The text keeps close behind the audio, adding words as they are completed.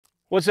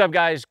What's up,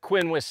 guys?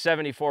 Quinn with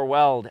 74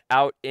 Weld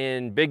out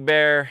in Big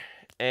Bear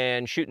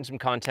and shooting some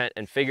content,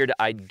 and figured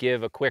I'd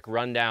give a quick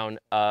rundown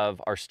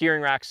of our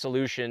steering rack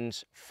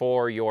solutions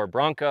for your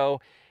Bronco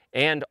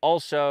and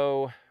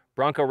also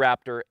Bronco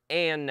Raptor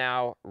and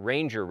now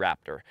Ranger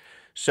Raptor.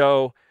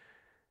 So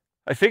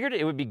I figured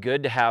it would be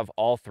good to have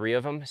all three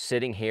of them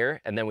sitting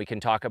here, and then we can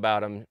talk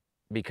about them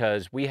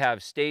because we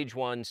have stage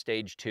 1,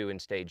 stage 2,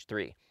 and stage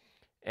 3.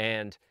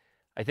 And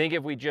I think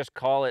if we just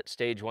call it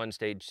stage 1,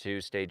 stage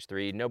 2, stage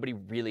 3, nobody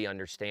really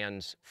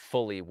understands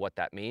fully what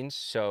that means.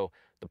 So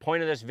the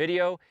point of this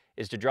video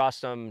is to draw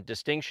some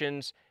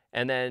distinctions,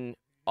 and then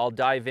I'll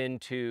dive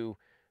into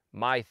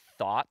my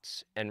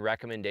thoughts and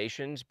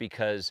recommendations,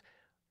 because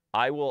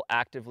I will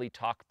actively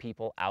talk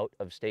people out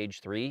of stage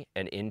 3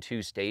 and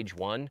into stage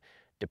 1,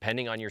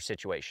 depending on your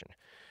situation.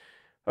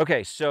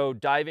 Okay, so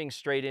diving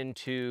straight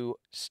into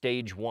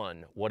stage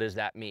 1, what does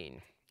that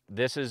mean?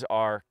 This is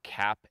our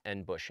cap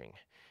and bushing.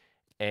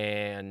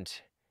 And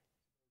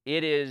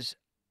it is,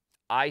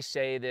 I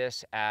say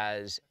this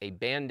as a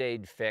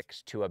Band-Aid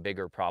fix to a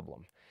bigger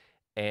problem.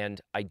 And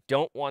I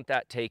don't want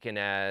that taken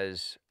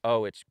as,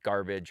 oh, it's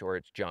garbage or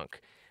it's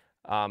junk.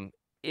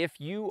 If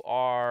you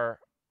are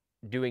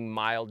doing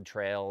mild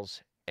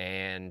trails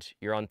and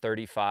you're on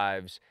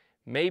 35s,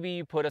 maybe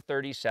you put a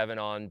 37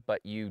 on,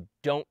 but you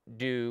don't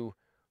do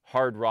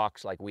hard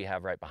rocks like we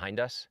have right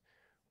behind us.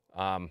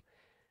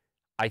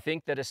 I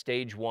think that a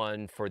stage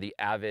 1 for the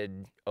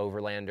avid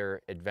overlander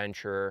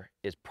adventurer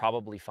is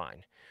probably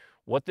fine.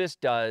 What this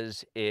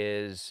does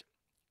is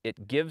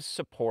it gives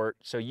support.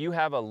 So you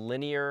have a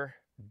linear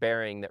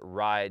bearing that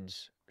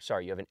rides,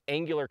 sorry, you have an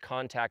angular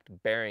contact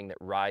bearing that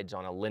rides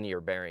on a linear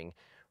bearing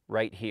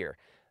right here.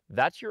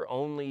 That's your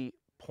only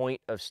point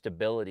of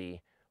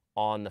stability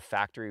on the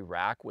factory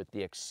rack, with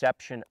the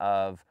exception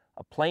of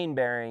a plain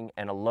bearing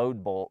and a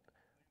load bolt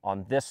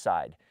on this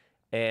side.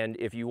 And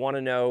if you want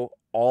to know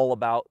all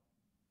about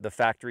the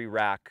factory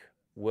rack,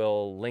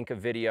 we'll link a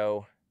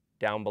video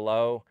down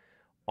below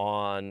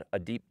on a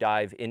deep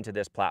dive into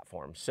this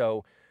platform.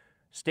 So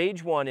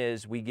stage 1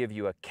 is we give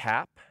you a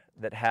cap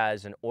that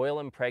has an oil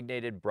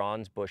impregnated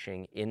bronze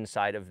bushing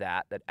inside of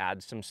that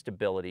adds some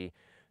stability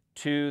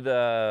to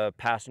the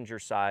passenger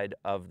side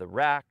of the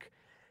rack.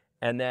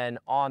 And then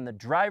on the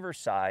driver's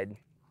side,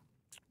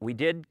 we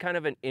did kind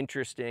of an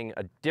interesting,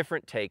 a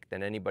different take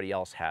than anybody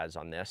else has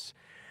on this,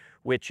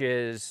 which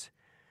is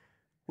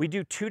we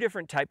do 2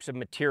 different types of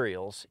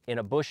materials in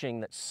a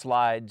bushing that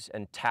slides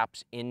and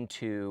taps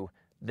into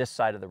this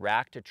side of the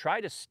rack to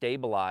try to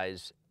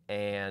stabilize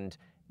and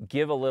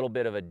give a little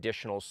bit of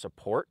additional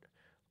support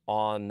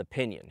on the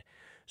pinion.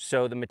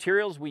 So the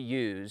materials we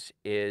use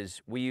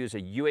is we use a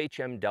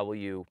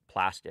UHMW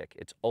plastic.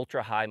 It's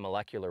ultra high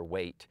molecular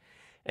weight.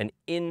 And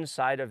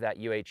inside of that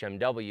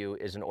UHMW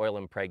is an oil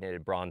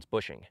impregnated bronze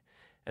bushing.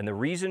 And the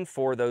reason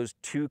for those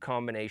 2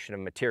 combination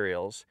of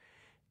materials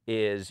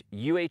is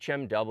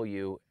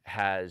UHMW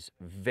has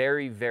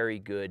very, very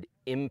good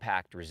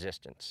impact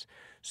resistance.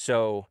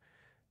 So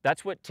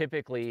that's what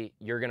typically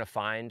you're gonna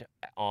find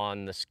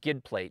on the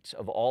skid plates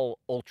of all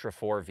Ultra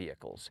 4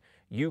 vehicles.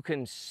 You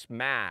can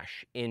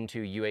smash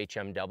into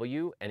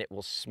UHMW and it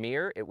will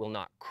smear, it will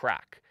not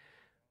crack.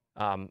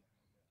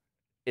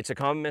 It's a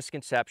common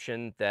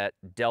misconception that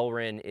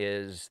Delrin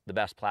is the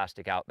best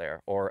plastic out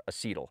there, or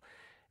acetal.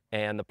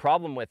 And the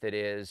problem with it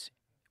is,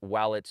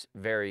 while it's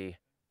very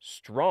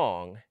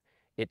strong,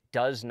 it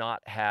does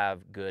not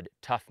have good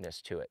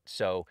toughness to it.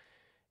 So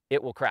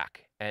it will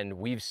crack. And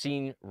we've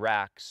seen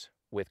racks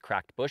with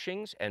cracked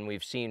bushings, and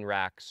we've seen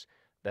racks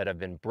that have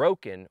been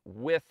broken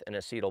with an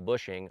acetal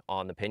bushing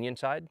on the pinion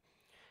side.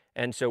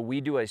 And so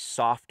we do a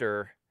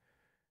softer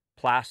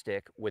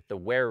plastic with the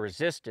wear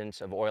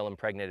resistance of oil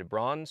impregnated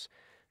bronze.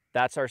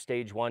 That's our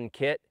stage 1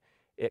 kit.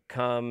 It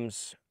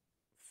comes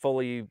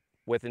fully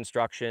with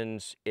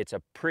instructions. It's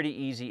a pretty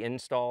easy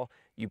install.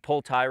 You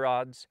pull tie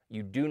rods.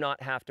 You do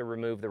not have to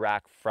remove the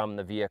rack from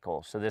the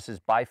vehicle. So this is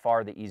by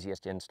far the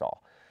easiest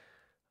install.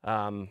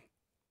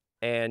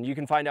 And you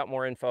can find out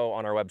more info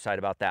on our website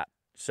about that.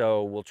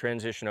 So we'll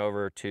transition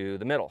over to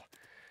the middle.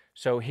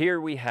 So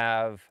here we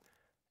have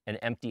an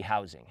empty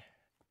housing,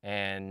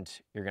 and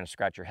you're gonna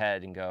scratch your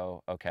head and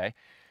go, okay.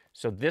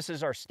 So this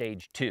is our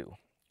stage 2.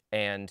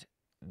 And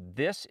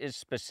this is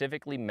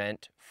specifically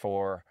meant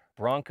for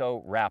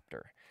Bronco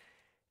Raptor.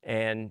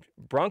 And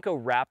Bronco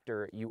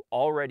Raptor, you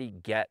already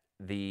get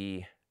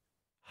the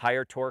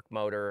higher torque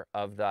motor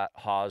of that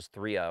Haas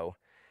 3.0.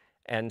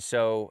 And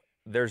so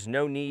there's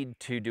no need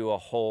to do a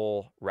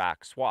whole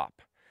rack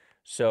swap.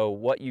 So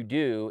what you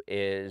do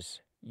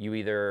is you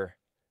either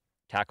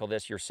tackle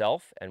this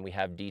yourself, and we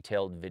have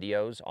detailed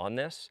videos on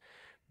this,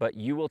 but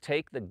you will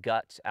take the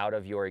guts out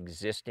of your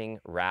existing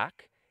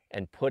rack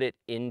and put it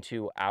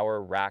into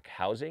our rack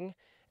housing,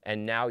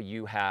 and now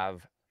you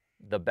have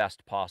the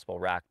best possible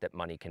rack that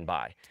money can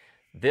buy.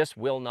 This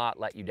will not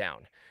let you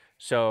down.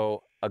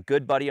 So a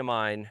good buddy of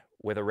mine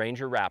with a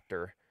Ranger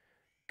Raptor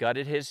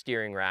gutted his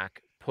steering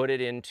rack, put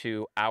it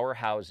into our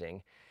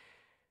housing.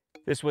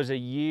 This was a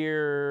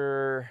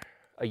year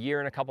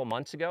and a couple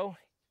months ago.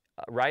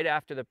 right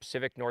after the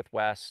Pacific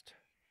Northwest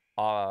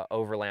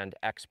Overland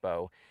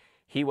Expo,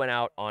 he went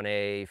out on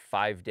a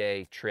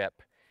 5-day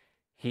trip.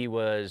 He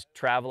was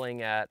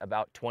traveling at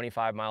about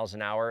 25 miles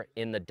an hour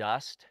in the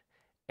dust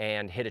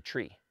and hit a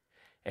tree.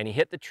 And he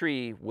hit the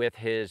tree with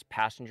his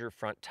passenger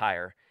front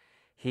tire.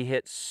 He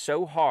hit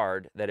so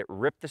hard that it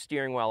ripped the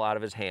steering wheel out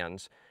of his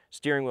hands.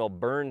 Steering wheel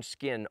burned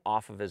skin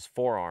off of his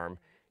forearm,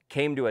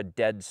 came to a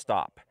dead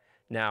stop.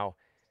 Now,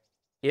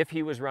 if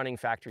he was running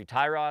factory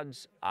tie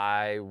rods,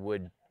 I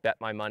would bet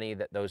my money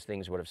that those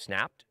things would have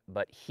snapped,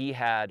 but he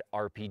had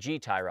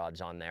RPG tie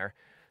rods on there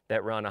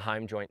that run a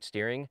Heim joint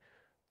steering.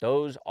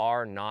 Those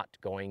are not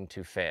going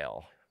to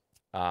fail.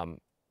 And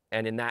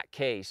in that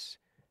case,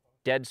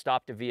 dead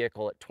stopped a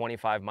vehicle at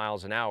 25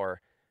 miles an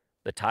hour.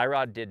 The tie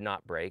rod did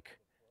not break.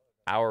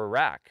 Our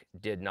rack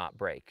did not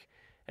break.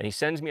 And he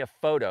sends me a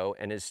photo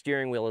and his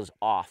steering wheel is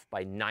off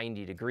by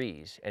 90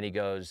 degrees. And he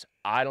goes,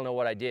 I don't know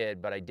what I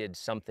did, but I did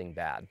something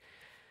bad.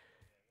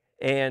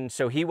 And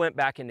so he went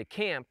back into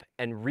camp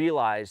and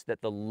realized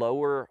that the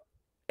lower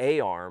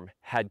A-arm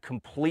had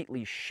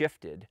completely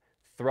shifted,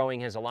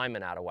 throwing his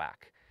alignment out of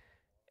whack.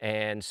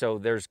 And so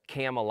there's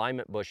cam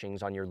alignment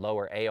bushings on your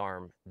lower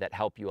A-arm that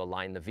help you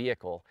align the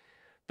vehicle.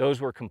 Those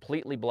were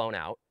completely blown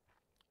out.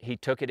 He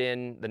took it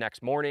in the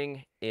next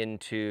morning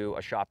into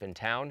a shop in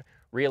town,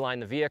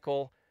 realigned the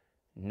vehicle,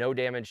 no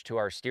damage to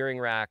our steering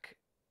rack,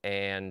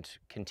 and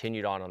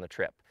continued on the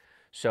trip.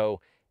 So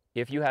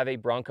if you have a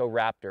Bronco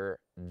Raptor,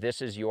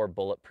 this is your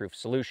bulletproof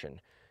solution.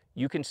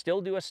 You can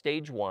still do a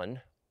stage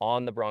 1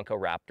 on the Bronco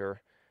Raptor.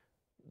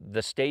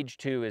 The stage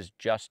 2 is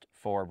just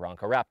for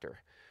Bronco Raptor.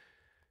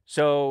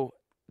 So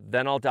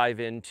then I'll dive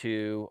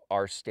into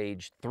our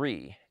stage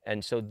 3.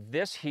 And so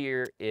this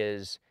here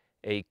is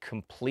a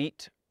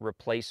complete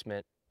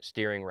replacement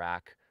steering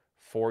rack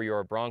for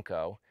your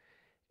Bronco.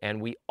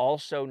 And we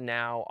also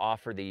now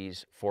offer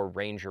these for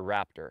Ranger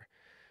Raptor.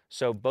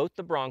 So both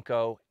the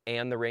Bronco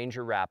and the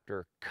Ranger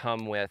Raptor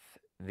come with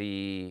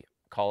the,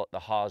 call it the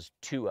Haas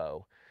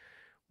 2.0,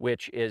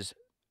 which is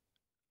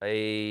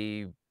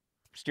a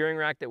steering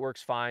rack that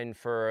works fine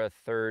for a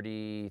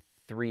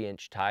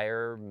 33-inch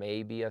tire,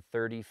 maybe a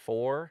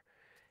 34.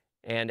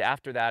 And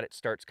after that, it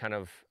starts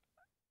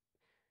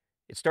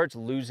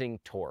losing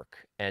torque.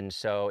 And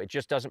so it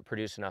just doesn't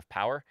produce enough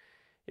power.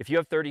 If you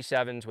have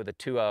 37s with a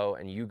 2.0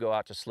 and you go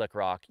out to Slick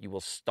Rock, you will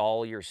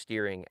stall your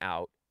steering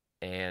out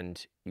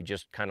and you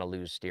just kind of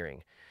lose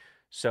steering.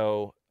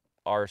 So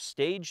our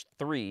stage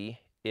 3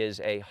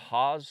 is a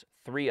Haas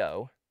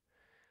 3.0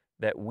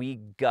 that we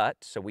gut.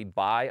 So we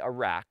buy a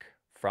rack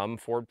from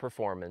Ford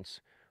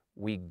Performance.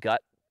 We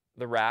gut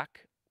the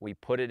rack, we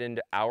put it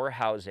into our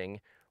housing,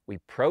 we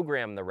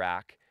program the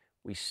rack,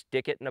 we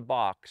stick it in a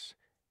box,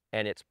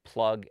 and it's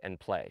plug and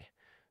play.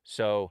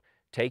 So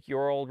take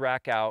your old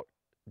rack out,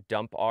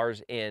 dump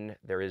ours in.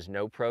 There is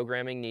no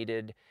programming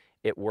needed.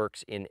 It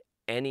works in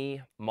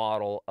any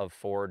model of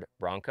Ford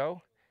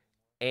Bronco.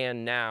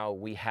 And now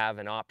we have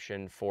an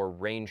option for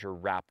Ranger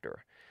Raptor.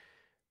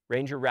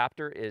 Ranger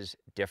Raptor is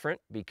different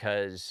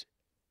because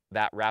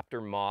that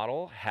Raptor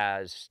model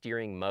has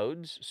steering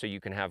modes, so you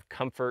can have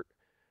comfort,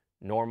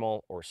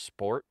 normal, or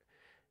sport.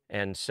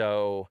 And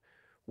so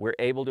we're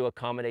able to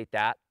accommodate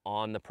that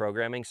on the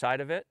programming side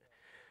of it.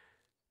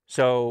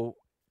 So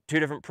 2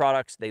 different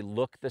products, they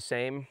look the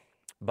same,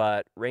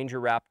 but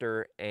Ranger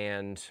Raptor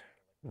and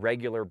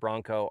regular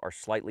Bronco are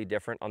slightly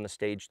different on the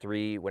stage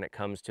 3 when it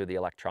comes to the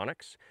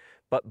electronics,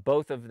 but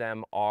both of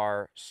them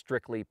are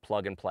strictly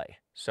plug and play.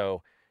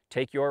 So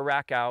take your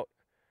rack out,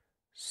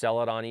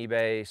 sell it on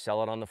eBay,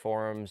 sell it on the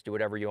forums, do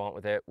whatever you want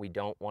with it. We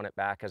don't want it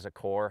back as a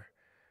core.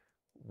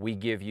 We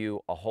give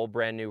you a whole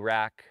brand new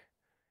rack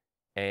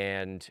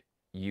and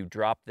you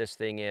drop this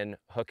thing in,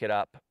 hook it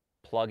up,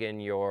 plug in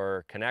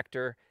your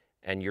connector,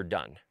 and you're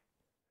done.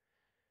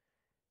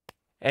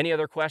 Any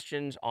other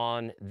questions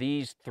on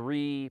these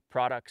 3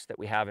 products that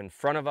we have in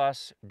front of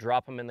us?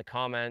 Drop them in the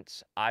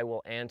comments. I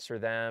will answer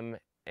them,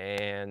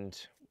 and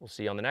we'll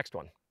see you on the next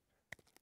one.